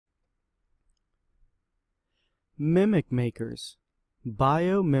Mimic makers,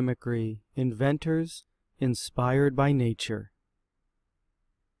 biomimicry inventors inspired by nature.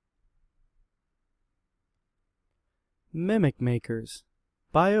 Mimic makers,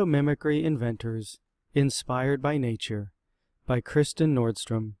 biomimicry inventors inspired by nature, by Kristen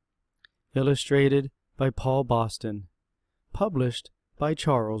Nordstrom, illustrated by Paul Boston, published by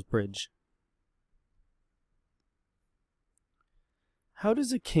Charles Bridge. How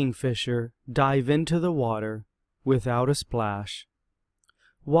does a kingfisher dive into the water without a splash?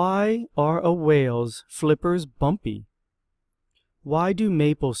 Why are a whale's flippers bumpy? Why do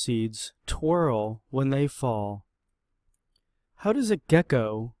maple seeds twirl when they fall? How does a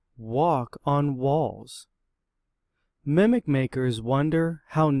gecko walk on walls? Mimic makers wonder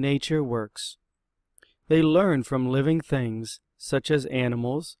how nature works. They learn from living things such as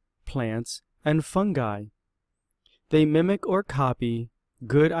animals, plants, and fungi. They mimic or copy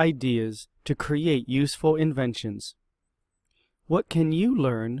good ideas to create useful inventions. What can you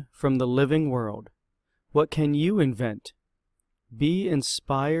learn from the living world? What can you invent? Be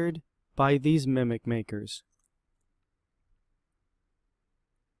inspired by these mimic makers.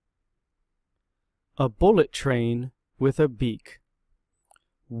 A bullet train with a beak.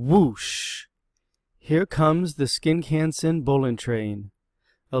 Whoosh! Here comes the Shinkansen bullet train,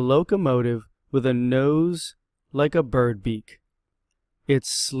 a locomotive with a nose like a bird beak. Its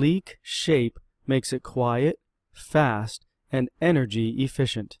sleek shape makes it quiet, fast, and energy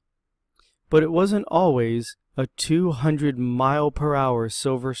efficient. But it wasn't always a 200-mile-per-hour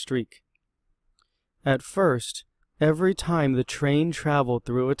silver streak. At first, every time the train traveled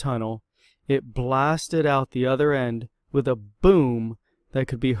through a tunnel, it blasted out the other end with a boom that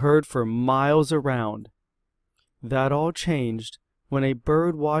could be heard for miles around. That all changed when a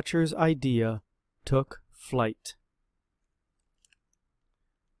bird watcher's idea took flight.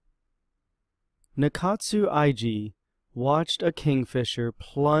 Nakatsu Ig watched a kingfisher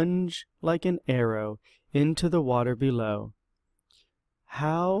plunge like an arrow into the water below.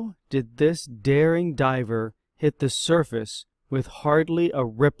 How did this daring diver hit the surface with hardly a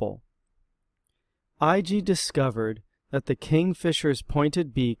ripple? Ig discovered that the kingfisher's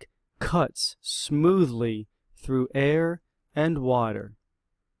pointed beak cuts smoothly through air and water.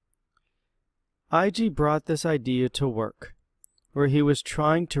 Ig brought this idea to work, where he was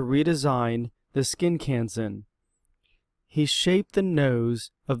trying to redesign the Shinkansen. He shaped the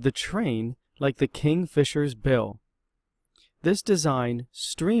nose of the train like the kingfisher's bill. This design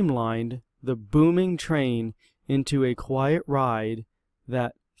streamlined the booming train into a quiet ride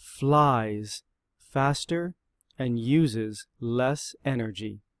that flies faster and uses less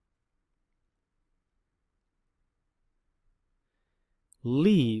energy.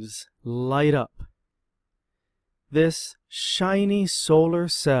 Leaves light up. This shiny solar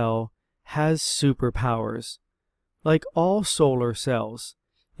cell has superpowers. Like all solar cells,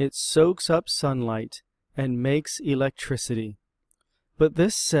 it soaks up sunlight and makes electricity. But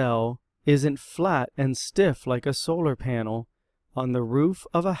this cell isn't flat and stiff like a solar panel on the roof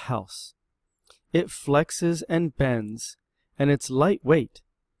of a house. It flexes and bends, and it's lightweight.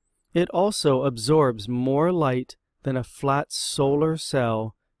 It also absorbs more light than a flat solar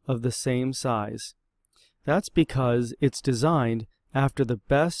cell of the same size. That's because it's designed after the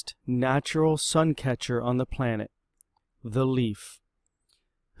best natural sun catcher on the planet, the leaf.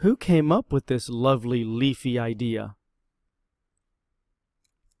 Who came up with this lovely leafy idea?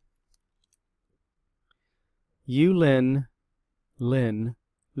 Lin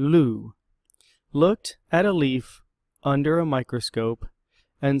Lu looked at a leaf under a microscope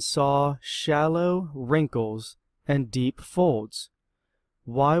and saw shallow wrinkles and deep folds.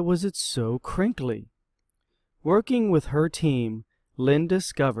 Why was it so crinkly? Working with her team, Lin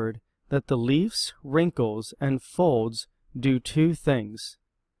discovered that the leaf's wrinkles and folds do two things.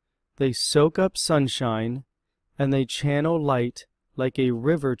 They soak up sunshine, and they channel light like a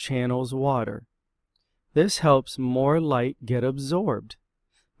river channels water. This helps more light get absorbed.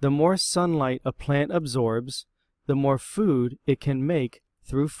 The more sunlight a plant absorbs, the more food it can make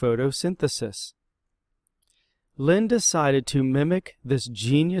through photosynthesis. Lin decided to mimic this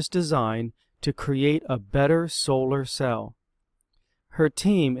genius design to create a better solar cell. Her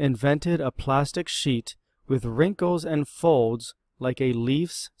team invented a plastic sheet with wrinkles and folds like a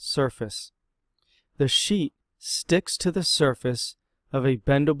leaf's surface. The sheet sticks to the surface of a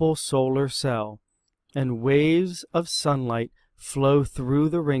bendable solar cell, and waves of sunlight flow through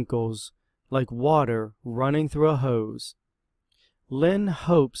the wrinkles like water running through a hose. Lin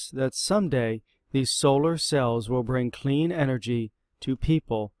hopes that someday these solar cells will bring clean energy to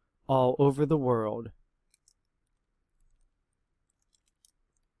people all over the world.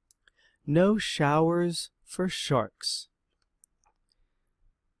 No showers for sharks.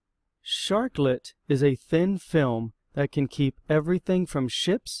 Sharklet is a thin film that can keep everything from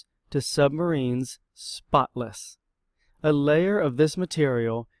ships to submarines spotless. A layer of this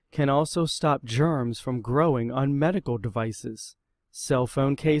material can also stop germs from growing on medical devices, cell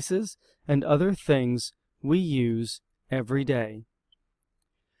phone cases, and other things we use every day.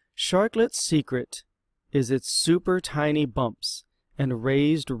 Sharklet's secret is its super tiny bumps and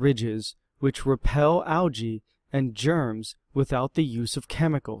raised ridges which repel algae and germs without the use of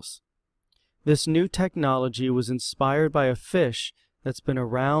chemicals. This new technology was inspired by a fish that's been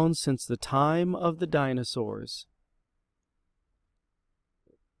around since the time of the dinosaurs.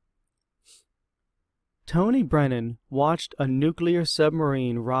 Tony Brennan watched a nuclear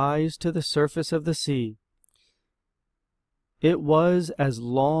submarine rise to the surface of the sea. It was as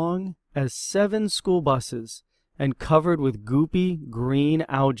long as 7 school buses and covered with goopy green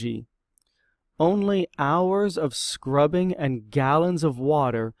algae. Only hours of scrubbing and gallons of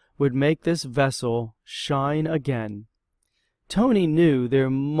water would make this vessel shine again. Tony knew there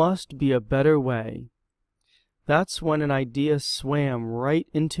must be a better way. That's when an idea swam right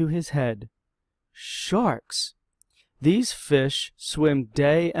into his head. Sharks! These fish swim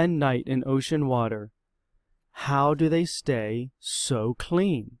day and night in ocean water. How do they stay so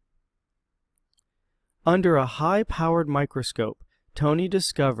clean? Under a high-powered microscope, Tony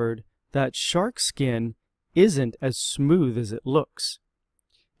discovered that shark skin isn't as smooth as it looks.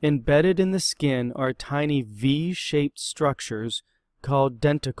 Embedded in the skin are tiny V-shaped structures called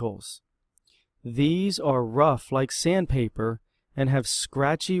denticles. These are rough like sandpaper and have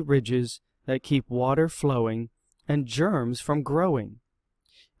scratchy ridges that keep water flowing and germs from growing.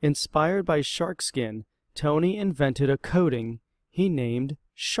 Inspired by shark skin, Tony invented a coating he named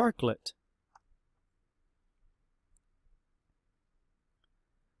Sharklet.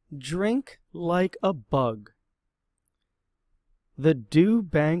 Drink like a bug. The Dew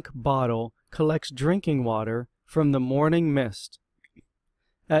Bank bottle collects drinking water from the morning mist.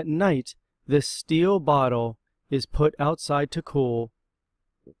 At night, this steel bottle is put outside to cool.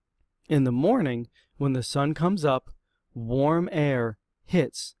 In the morning, when the sun comes up, warm air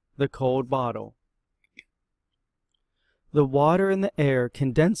hits the cold bottle. The water in the air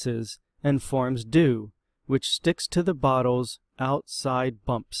condenses and forms dew, which sticks to the bottle's outside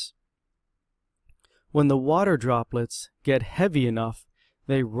bumps. When the water droplets get heavy enough,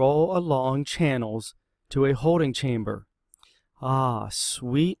 they roll along channels to a holding chamber. Ah,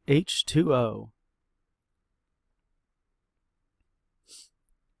 sweet H2O.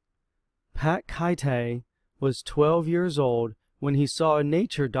 Pat Kaite was 12 years old when he saw a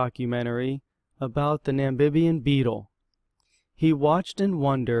nature documentary about the Namibian beetle. He watched in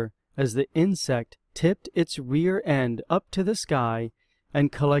wonder as the insect tipped its rear end up to the sky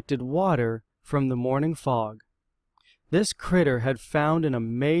and collected water from the morning fog. This critter had found an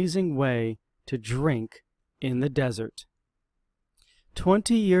amazing way to drink in the desert.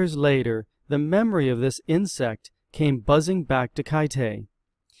 20 years later, the memory of this insect came buzzing back to Kaite.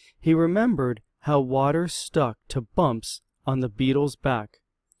 He remembered how water stuck to bumps on the beetle's back,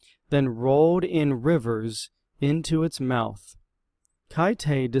 then rolled in rivers into its mouth.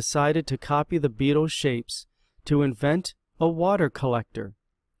 Kaite decided to copy the beetle's shapes to invent a water collector.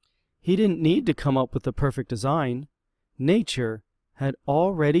 He didn't need to come up with the perfect design. Nature had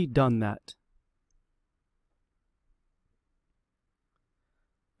already done that.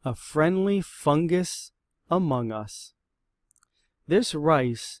 A friendly fungus among us. This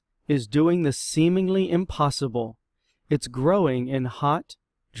rice is doing the seemingly impossible. It's growing in hot,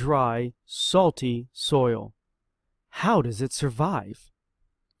 dry, salty soil. How does it survive?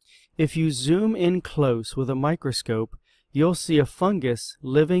 If you zoom in close with a microscope, you'll see a fungus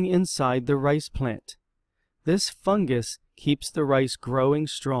living inside the rice plant. This fungus keeps the rice growing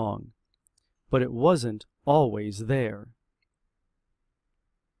strong, but it wasn't always there.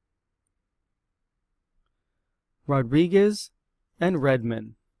 Rodriguez and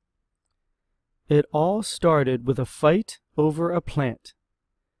Redman. It all started with a fight over a plant.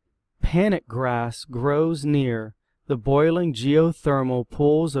 Panic grass grows near the boiling geothermal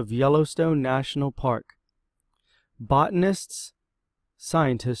pools of Yellowstone National Park. Botanists,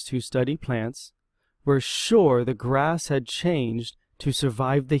 scientists who study plants, were sure the grass had changed to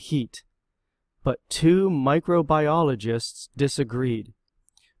survive the heat, but 2 microbiologists disagreed.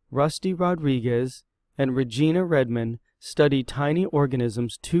 Rusty Rodriguez and Regina Redman studied tiny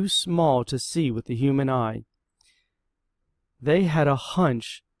organisms too small to see with the human eye. They had a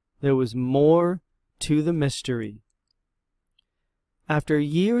hunch there was more to the mystery. After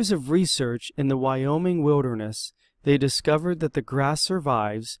years of research in the Wyoming wilderness, they discovered that the grass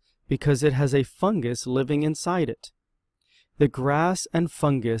survives because it has a fungus living inside it. The grass and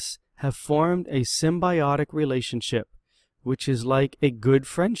fungus have formed a symbiotic relationship, which is like a good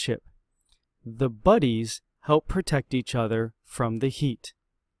friendship. The buddies help protect each other from the heat.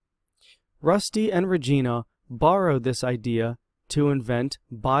 Rusty and Regina borrowed this idea to invent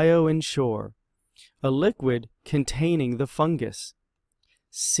biomimicry, a liquid containing the fungus.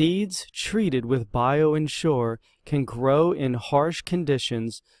 Seeds treated with biomimicry can grow in harsh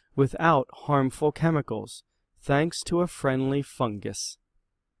conditions without harmful chemicals, thanks to a friendly fungus.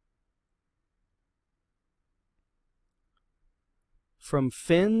 From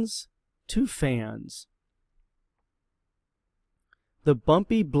fins to fans. The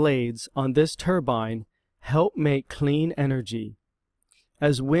bumpy blades on this turbine help make clean energy.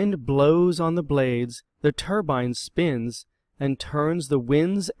 As wind blows on the blades, the turbine spins and turns the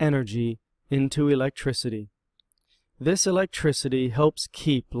wind's energy into electricity. This electricity helps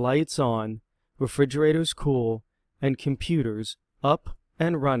keep lights on, refrigerators cool, and computers up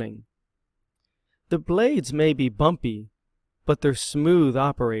and running. The blades may be bumpy, but they're smooth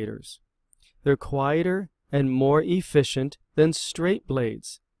operators. They're quieter and more efficient than straight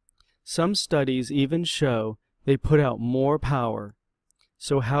blades. Some studies even show they put out more power.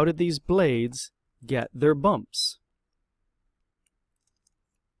 So how did these blades get their bumps?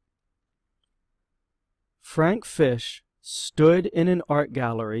 Frank Fish stood in an art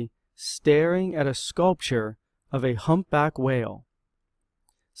gallery staring at a sculpture of a humpback whale.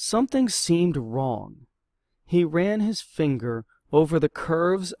 Something seemed wrong. He ran his finger over the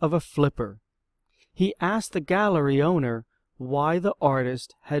curves of a flipper. He asked the gallery owner why the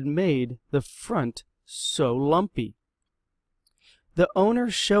artist had made the front so lumpy. The owner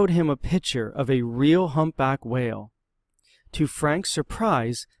showed him a picture of a real humpback whale. To Frank's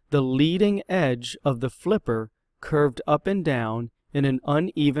surprise, the leading edge of the flipper curved up and down in an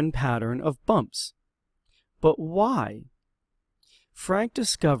uneven pattern of bumps. But why? Frank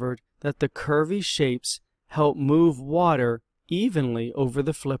discovered that the curvy shapes help move water evenly over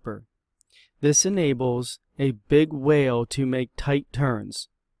the flipper. This enables a big whale to make tight turns.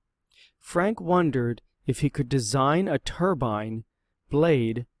 Frank wondered if he could design a turbine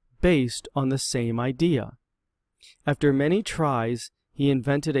blade based on the same idea. After many tries, he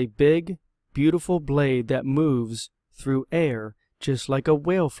invented a big, beautiful blade that moves through air just like a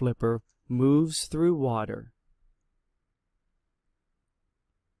whale flipper moves through water.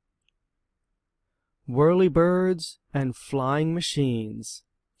 Whirlybirds and flying machines.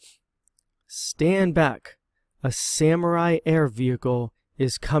 Stand back! A samurai air vehicle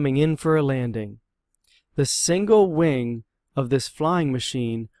is coming in for a landing. The single wing of this flying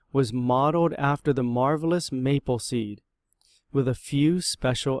machine was modeled after the marvelous maple seed, with a few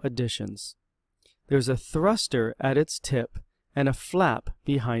special additions. There's a thruster at its tip and a flap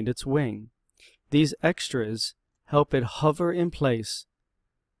behind its wing. These extras help it hover in place.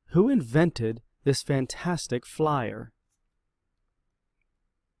 Who invented this fantastic flyer?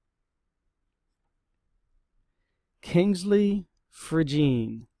 Kingsley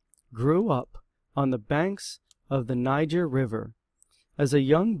Phrygian grew up on the banks of the Niger River. As a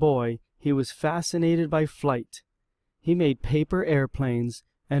young boy, he was fascinated by flight. He made paper airplanes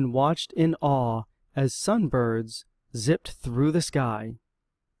and watched in awe as sunbirds zipped through the sky.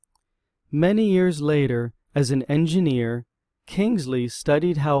 Many years later, as an engineer, Kingsley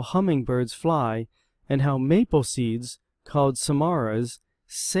studied how hummingbirds fly and how maple seeds, called samaras,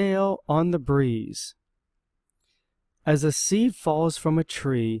 sail on the breeze. As a seed falls from a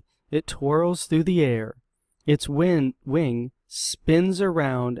tree, it twirls through the air. Its wing spins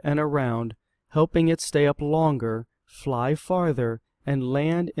around and around, helping it stay up longer, fly farther, and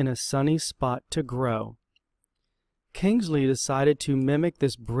land in a sunny spot to grow. Kingsley decided to mimic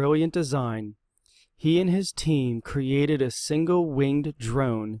this brilliant design. He and his team created a single-winged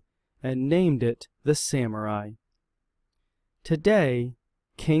drone and named it the Samurai. Today,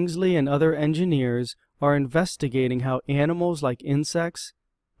 Kingsley and other engineers are investigating how animals like insects,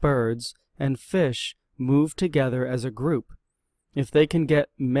 birds, and fish move together as a group. If they can get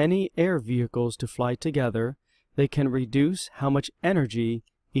many air vehicles to fly together, they can reduce how much energy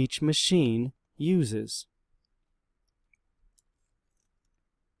each machine uses.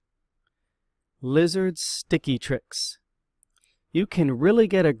 Lizard sticky tricks. You can really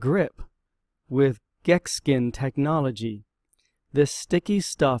get a grip with Gexskin technology. This sticky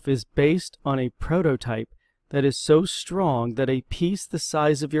stuff is based on a prototype that is so strong that a piece the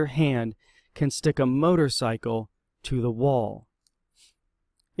size of your hand can stick a motorcycle to the wall.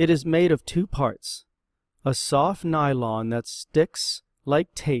 It is made of two parts: a soft nylon that sticks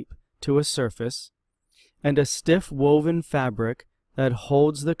like tape to a surface, and a stiff woven fabric that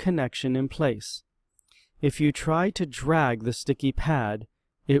holds the connection in place. If you try to drag the sticky pad,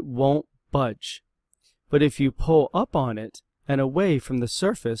 it won't budge. But if you pull up on it and away from the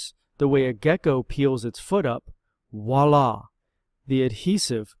surface the way a gecko peels its foot up, voila! The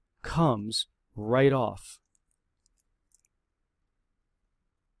adhesive comes right off.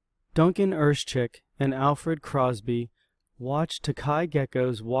 Duncan Erskine and Alfred Crosby watched Takai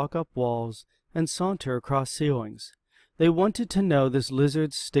geckos walk up walls and saunter across ceilings. They wanted to know this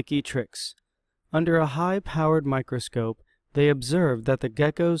lizard's sticky tricks. Under a high-powered microscope, they observed that the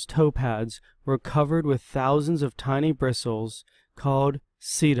gecko's toe pads were covered with thousands of tiny bristles called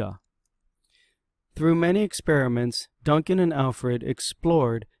seta. Through many experiments, Duncan and Alfred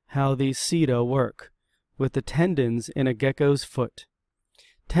explored how these seta work, with the tendons in a gecko's foot.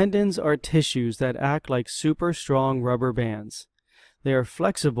 Tendons are tissues that act like super strong rubber bands. They are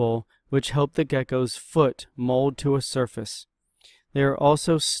flexible, which help the gecko's foot mold to a surface. They are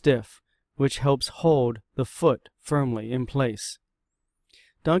also stiff, which helps hold the foot firmly in place.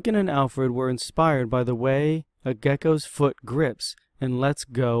 Duncan and Alfred were inspired by the way a gecko's foot grips and lets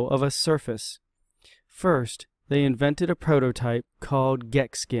go of a surface. First, they invented a prototype called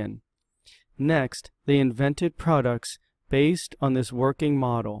Geckskin. Next, they invented products based on this working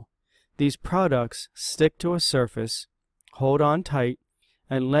model. These products stick to a surface, hold on tight,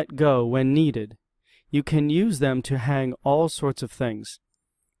 and let go when needed. You can use them to hang all sorts of things: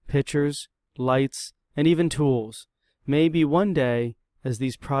 pictures, lights, and even tools. Maybe one day, as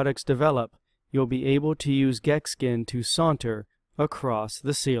these products develop, you'll be able to use Geckskin to saunter across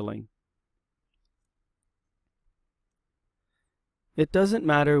the ceiling. It doesn't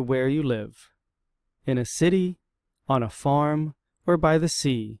matter where you live, in a city, on a farm, or by the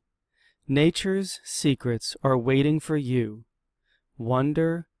sea. Nature's secrets are waiting for you.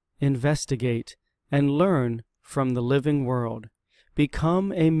 Wonder, investigate, and learn from the living world.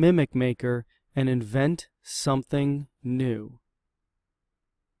 Become a mimic maker and invent something new.